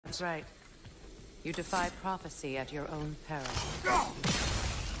That's right. You defy prophecy at your own peril.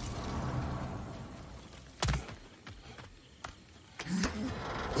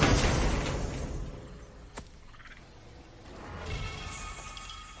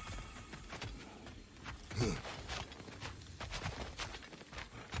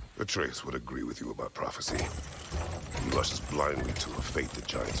 Atreus would agree with you about prophecy. He rushes blindly to a fate the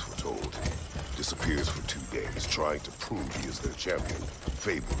giants foretold. Disappears for 2 days, trying to prove he is their champion,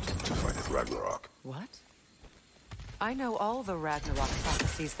 fabled to fight at Ragnarok. What? I know all the Ragnarok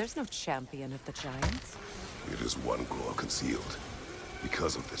prophecies. There's no champion of the giants. It is one glow concealed.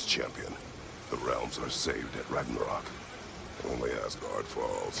 Because of this champion, the realms are saved at Ragnarok. Only Asgard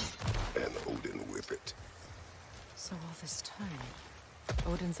falls, and Odin with it. So all this time,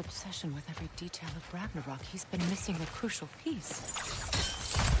 Odin's obsession with every detail of Ragnarok, he's been missing a crucial piece.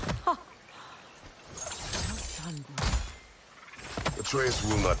 Ha! Well done, bro. Atreus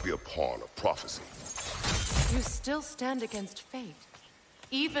will not be a pawn of prophecy. You still stand against fate,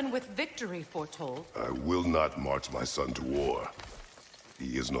 even with victory foretold. I will not march my son to war.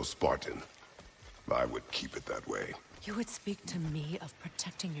 He is no Spartan. I would keep it that way. You would speak to me of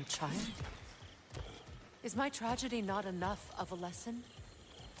protecting your child? Is my tragedy not enough of a lesson?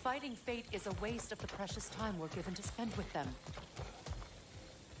 Fighting fate is a waste of the precious time we're given to spend with them.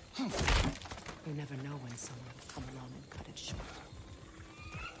 You never know when someone will come along and cut it short.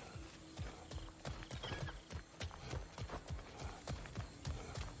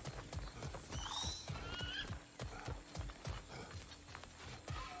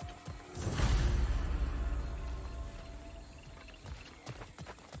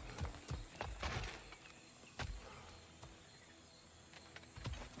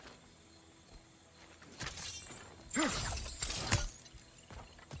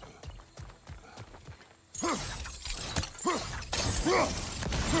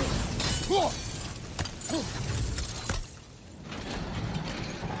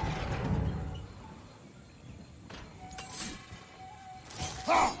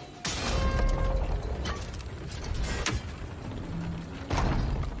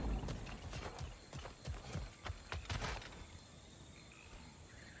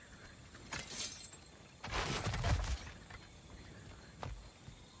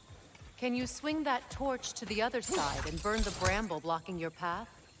 Can you swing that torch to the other side and burn the bramble blocking your path?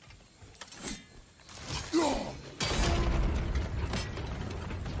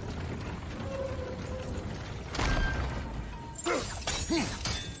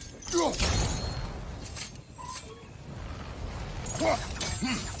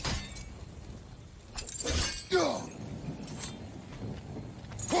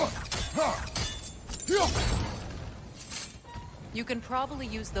 You can probably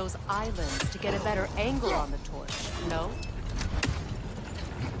use those islands to get a better angle on the torch, no?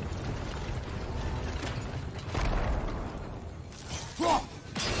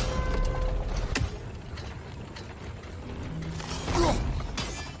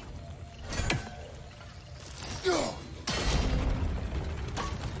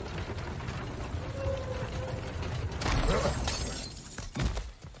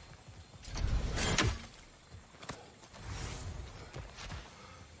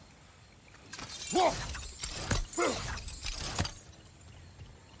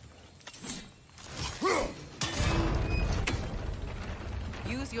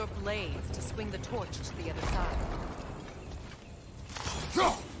 Use your blades to swing the torch to the other side.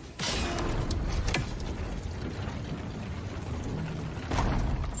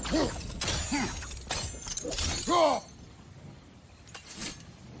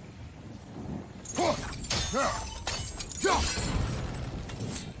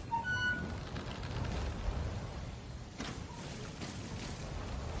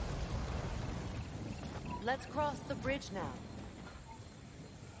 Let's cross the bridge now.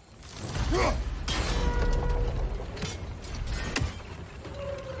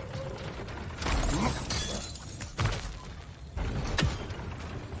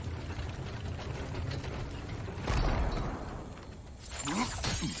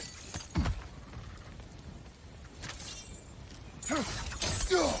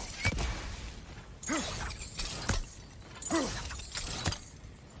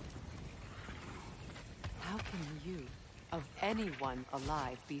 How can you, of anyone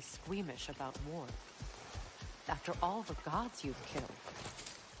alive, be squeamish about war? After all the gods you've killed.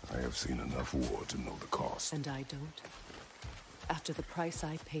 I have seen enough war to know the cost. And I don't? After the price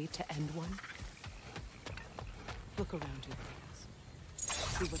I paid to end one? Look around you, Kratos.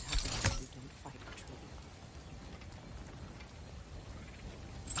 See what happens when you don't fight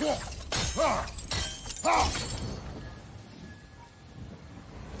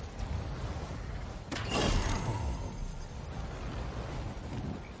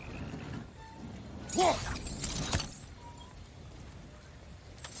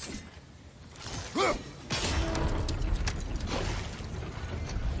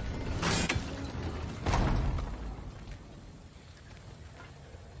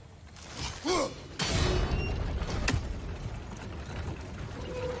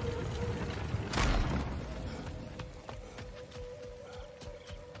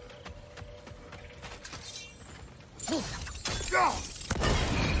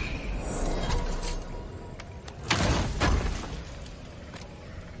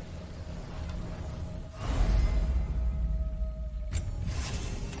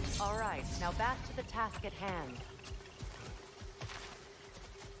All right, now back to the task at hand.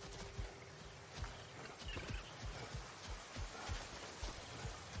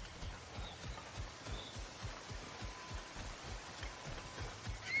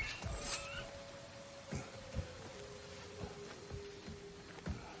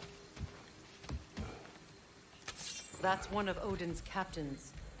 That's one of Odin's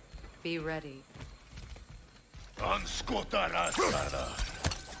captains. Be ready.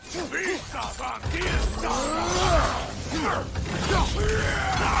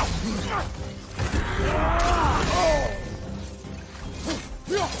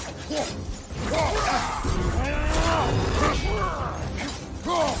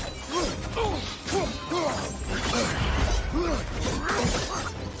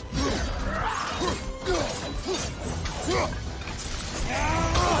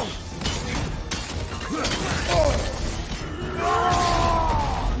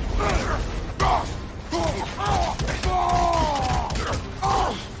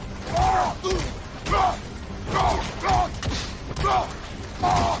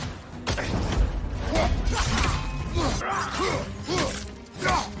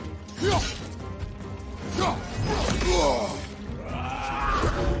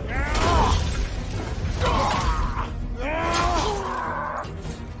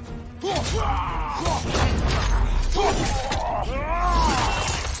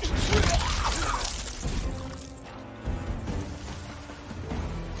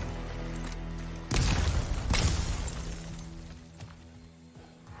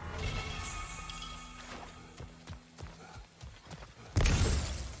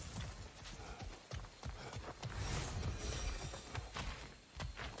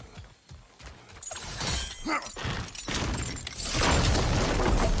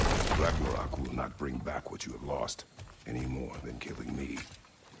 Ragnarok will not bring back what you have lost, any more than killing me.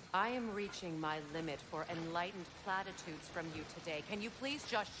 I am reaching my limit for enlightened platitudes from you today. Can you please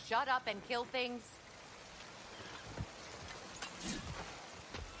just shut up and kill things?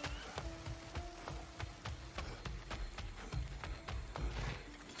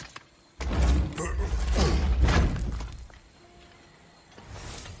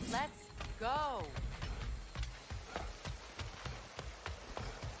 Let's go!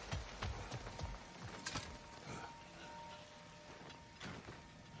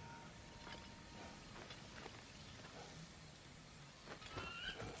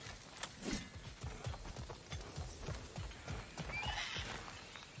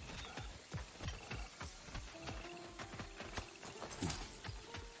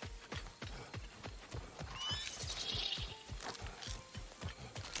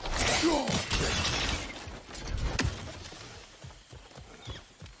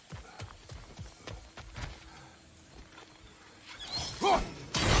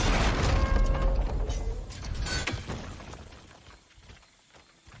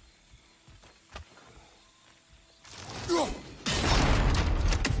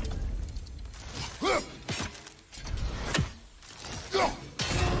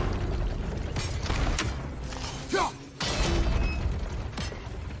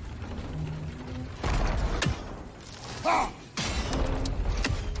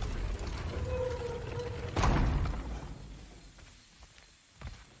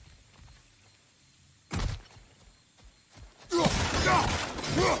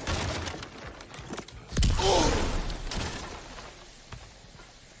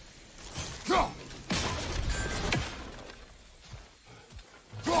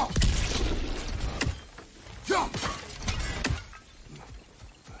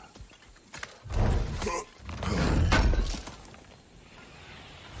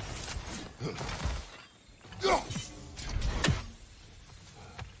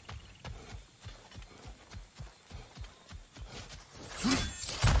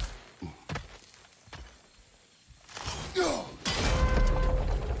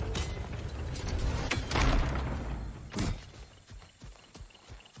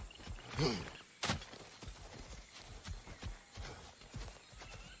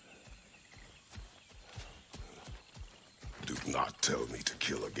 tell me to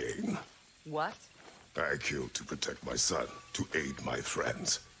kill again. What? I killed to protect my son, to aid my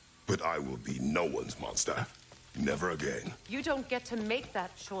friends. But I will be no one's monster. Never again. You don't get to make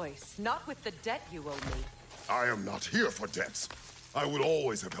that choice. Not with the debt you owe me. I am not here for debts. I would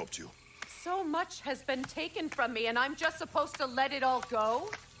always have helped you. So much has been taken from me, and I'm just supposed to let it all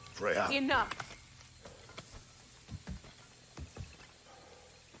go? Freya. Enough.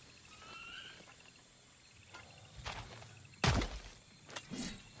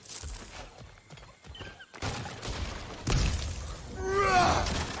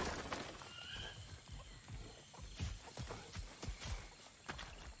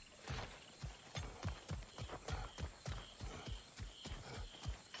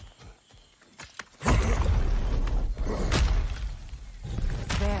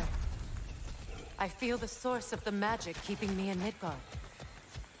 I feel the source of the magic keeping me in Midgard.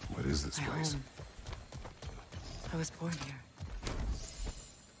 What is this place? Home. I was born here.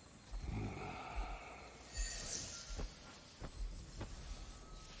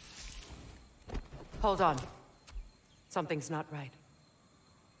 Hold on. Something's not right.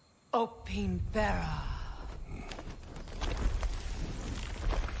 Opinbera.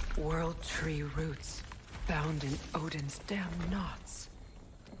 World tree roots bound in Odin's damn knots.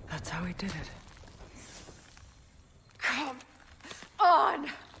 That's how he did it. Come on!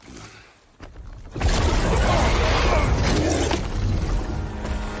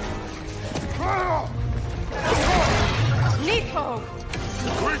 NIDHOGG!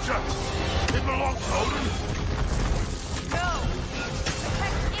 Creature! It belongs to Odin! No!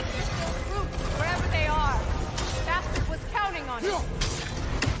 Protect Yggdrasil's roots, wherever they are. Bastard was counting on it.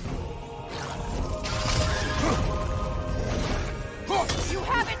 You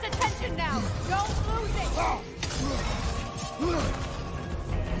have its attention now! Don't lose it!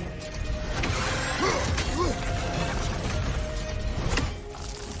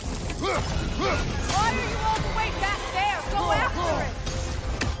 Why are you all the way back there? Go after it!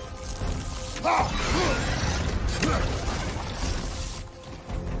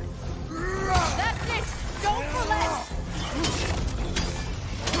 That's it! Don't relent!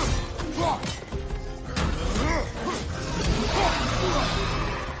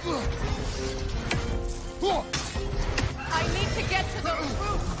 I need to get to those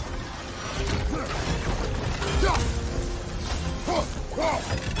roots!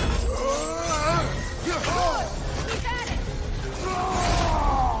 He's at it!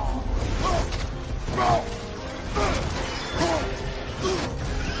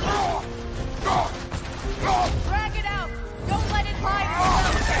 Drag it out! Don't let it hide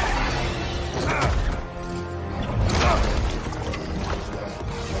yourself!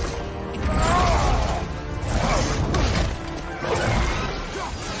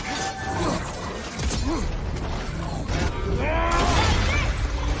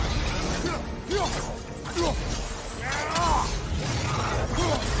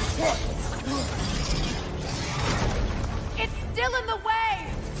 It's still in the way!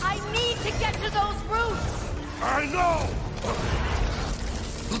 I need to get to those roots! I know!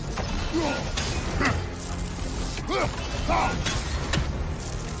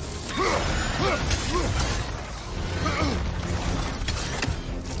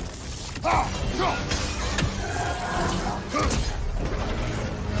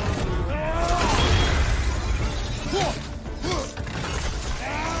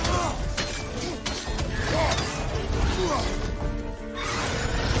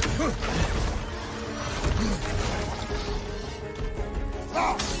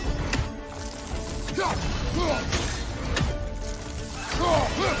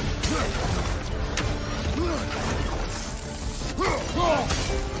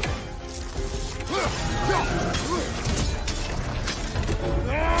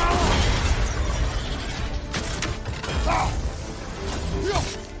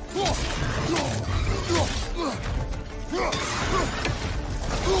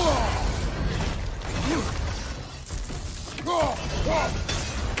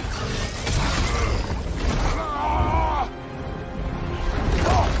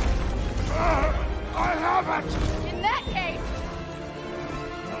 I have it! In that case...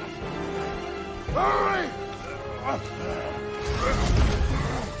 Hurry!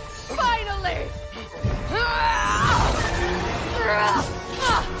 Finally!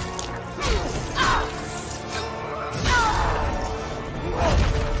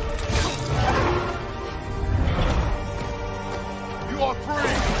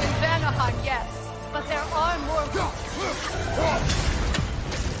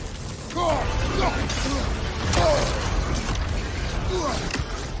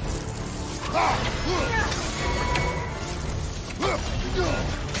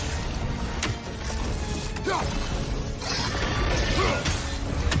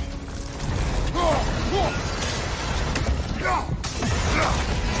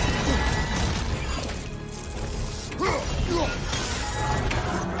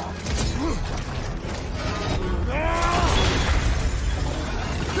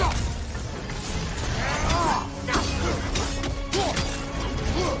 My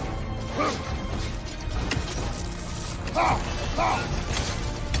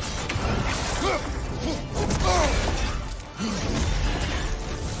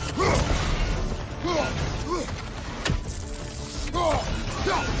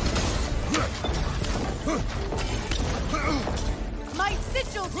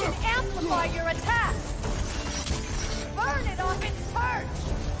sigils can amplify your attack! Burn it off its perch!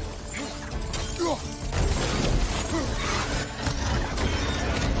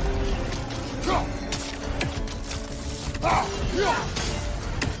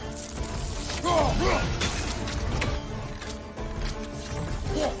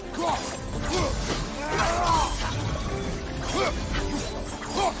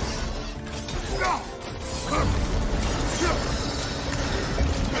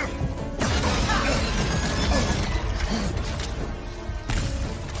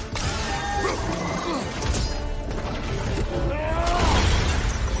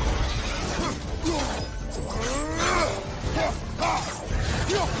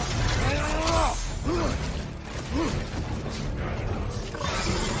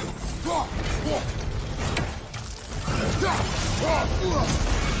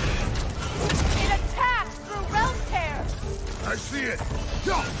 It attacks through realm tear! I see it!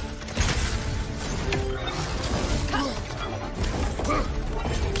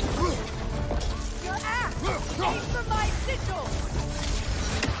 Your axe! Aim for my sigil!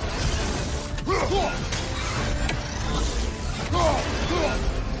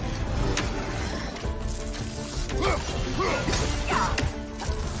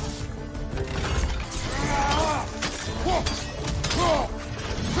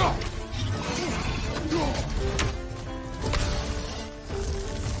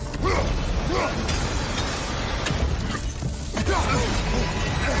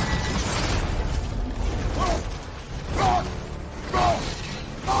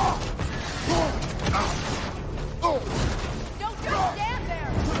 Don't just stand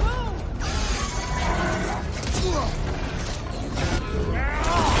there! Move!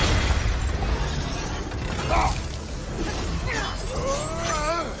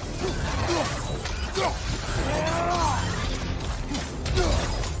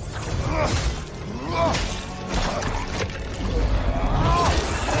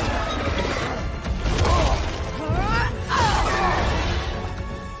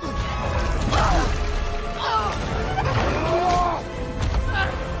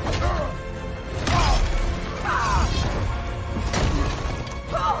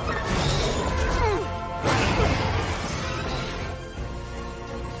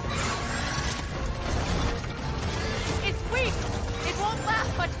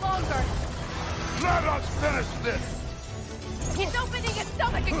 Let us finish this! It's opening its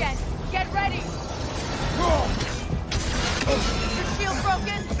stomach again! Get ready! Your shield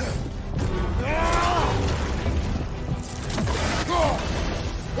broken?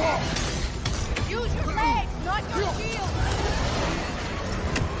 Use your legs, not your shield!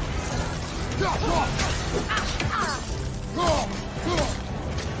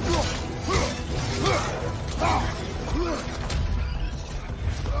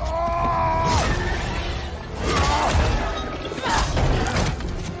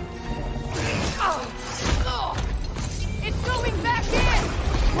 It's going back in!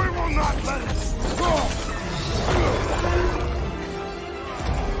 We will not let it!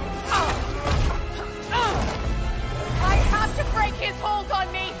 I have to break his hold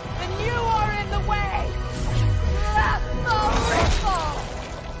on me, and you are in the way! That's the ritual!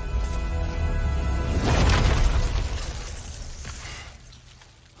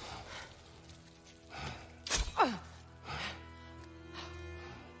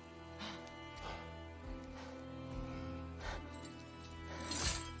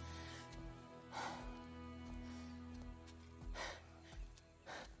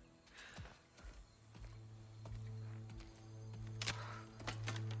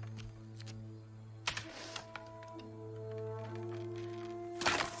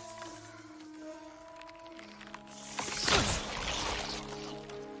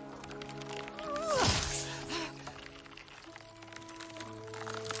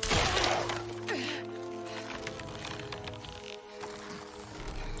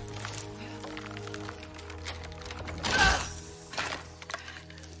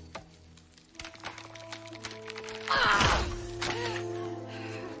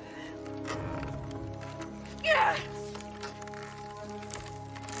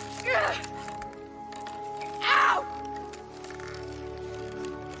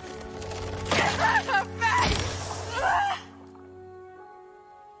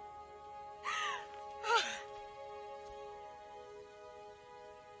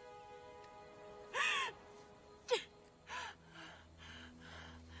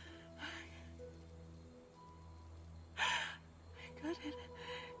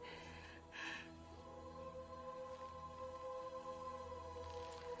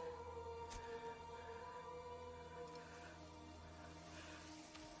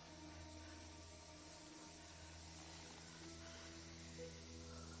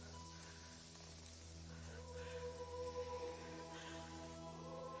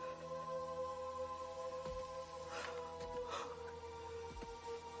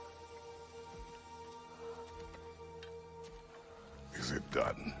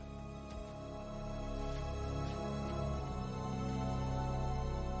 Done.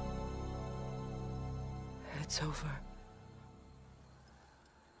 It's over.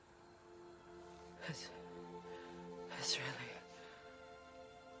 It's really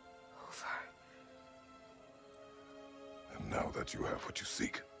over. And now that you have what you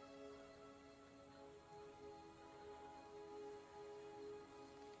seek,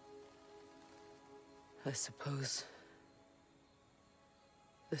 I suppose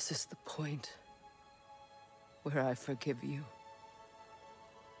this is the point where I forgive you,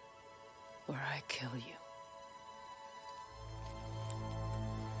 or I kill you.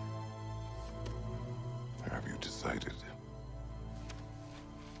 have you decided?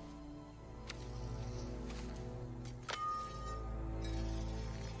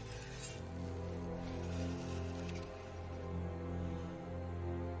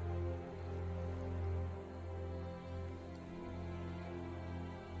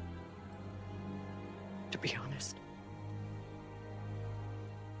 To be honest,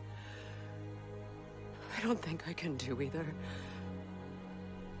 I don't think I can do either.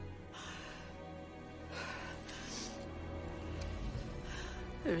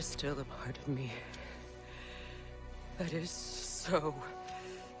 There's still a part of me that is so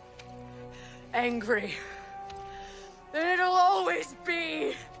angry. And it'll always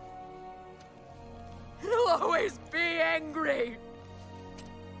be. It'll always be angry.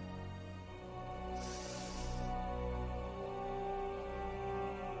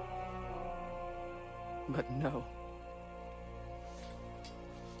 But no.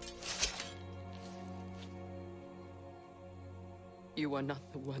 You are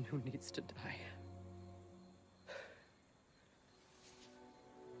not the one who needs to die.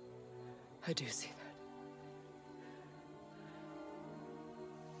 I do see that.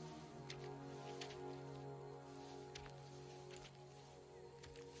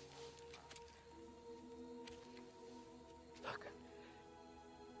 Look.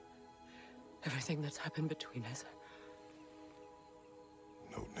 Everything that's happened between us.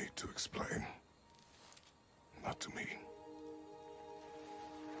 No need to explain. Not to me.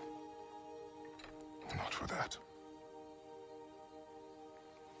 Not for that.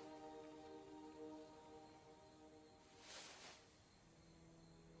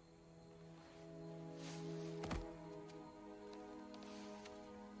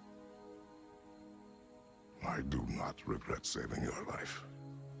 I do not regret saving your life,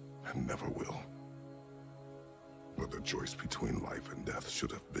 and never will. But the choice between life and death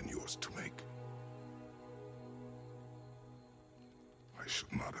should have been yours to make. I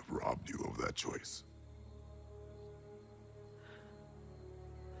should not have robbed you of that choice.